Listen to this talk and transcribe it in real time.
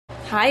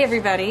Hi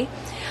everybody.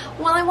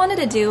 Well, I wanted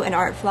to do an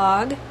art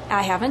vlog.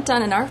 I haven't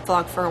done an art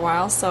vlog for a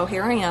while, so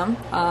here I am.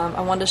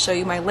 I wanted to show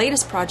you my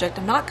latest project.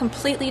 I'm not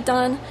completely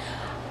done.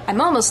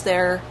 I'm almost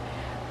there,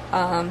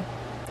 but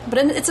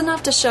it's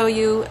enough to show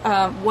you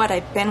what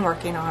I've been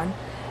working on.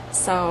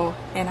 So,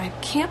 and I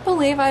can't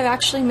believe I've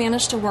actually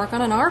managed to work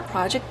on an art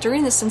project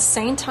during this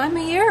insane time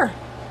of year.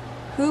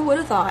 Who would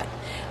have thought?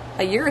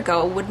 A year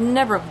ago would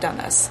never have done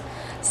this.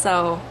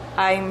 So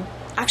I'm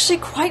actually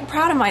quite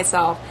proud of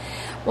myself.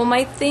 Well,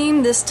 my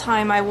theme this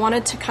time, I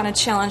wanted to kind of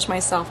challenge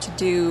myself to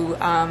do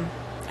a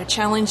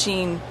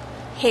challenging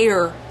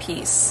hair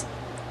piece.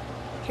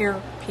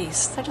 Hair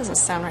piece. That doesn't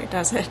sound right,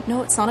 does it?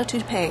 No, it's not a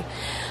toupee.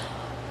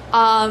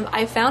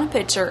 I found a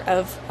picture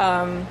of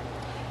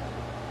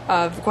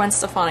Gwen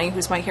Stefani,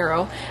 who's my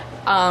hero,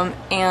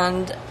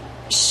 and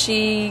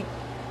she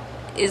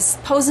is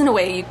posing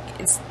away.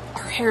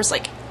 Her hair's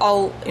like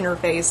all in her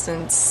face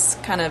and it's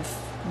kind of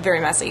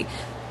very messy,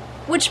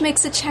 which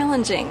makes it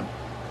challenging.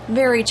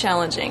 Very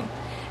challenging.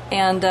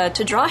 And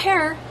to draw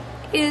hair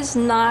is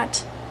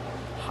not,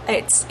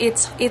 it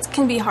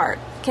can be hard.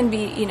 It can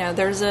be, you know,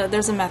 there's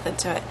a method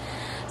to it.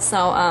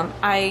 So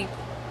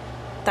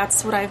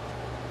that's what I've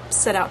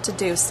set out to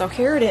do. So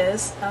here it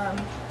is. I'll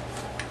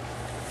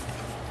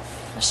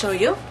show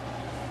you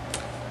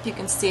if you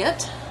can see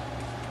it.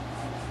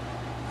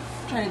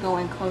 I'm trying to go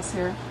in close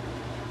here.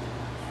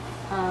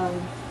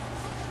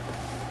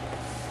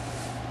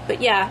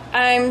 But yeah,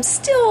 I'm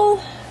still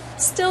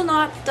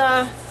not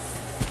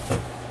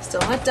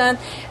done,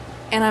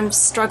 and I'm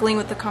struggling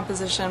with the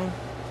composition.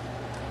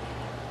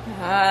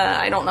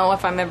 I don't know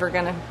if I'm ever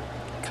gonna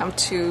come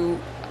to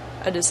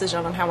a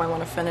decision on how I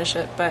want to finish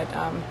it, but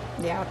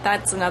yeah,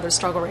 that's another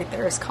struggle right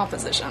there, is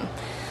composition.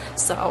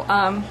 So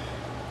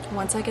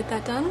once I get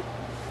that done,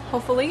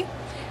 hopefully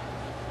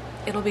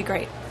it'll be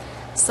great.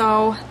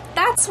 So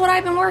that's what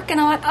I've been working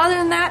on. Other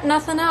than that,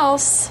 nothing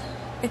else,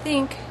 I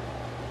think.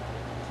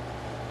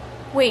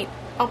 Wait,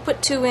 I'll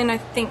put 2 in, I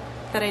think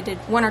that I did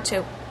 1 or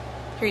 2.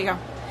 Here you go.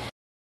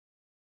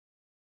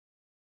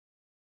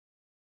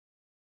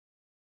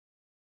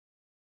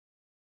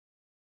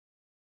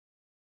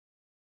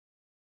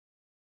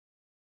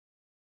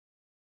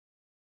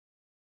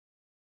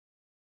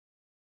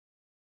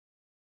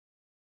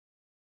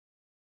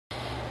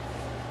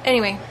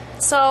 Anyway,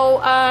 so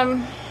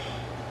other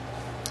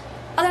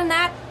than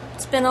that,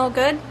 it's been all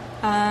good.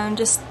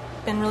 Just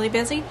been really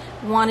busy.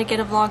 Want to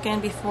get a vlog in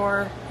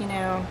before, you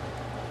know,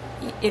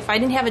 if I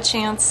didn't have a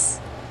chance,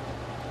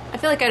 I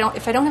feel like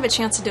if I don't have a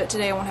chance to do it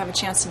today, I won't have a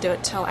chance to do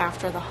it till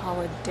after the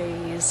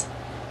holidays.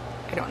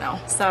 I don't know.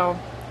 So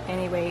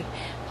anyway,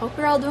 hope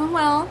you're all doing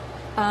well.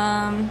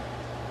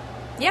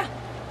 Yeah.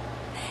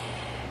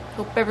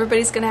 Hope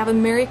everybody's gonna have a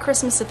Merry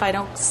Christmas if I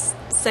don't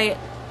say it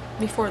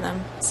before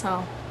then.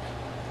 So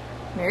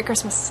Merry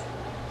Christmas.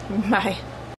 Bye.